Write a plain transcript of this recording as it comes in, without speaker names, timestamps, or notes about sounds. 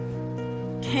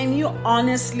can you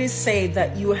honestly say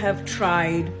that you have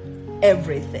tried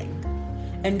everything?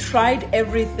 And tried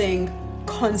everything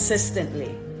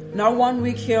consistently? Not 1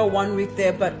 week here, 1 week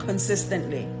there, but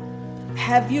consistently.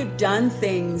 Have you done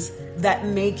things that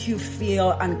make you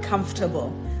feel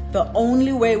uncomfortable? The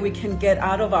only way we can get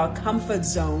out of our comfort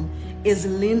zone is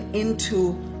lean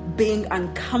into being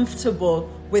uncomfortable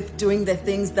with doing the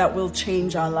things that will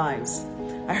change our lives.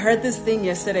 I heard this thing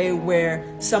yesterday where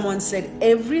someone said,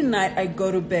 every night I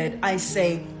go to bed, I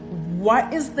say,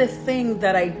 what is the thing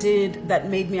that I did that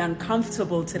made me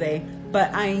uncomfortable today,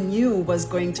 but I knew was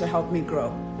going to help me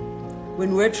grow?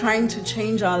 When we're trying to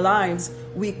change our lives,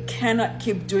 we cannot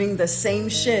keep doing the same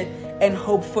shit and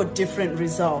hope for different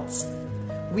results.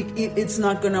 It's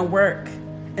not going to work.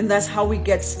 And that's how we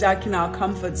get stuck in our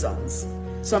comfort zones.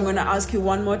 So I'm going to ask you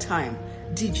one more time.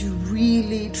 Did you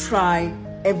really try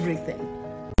everything?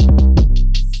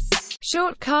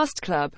 Shortcast Club.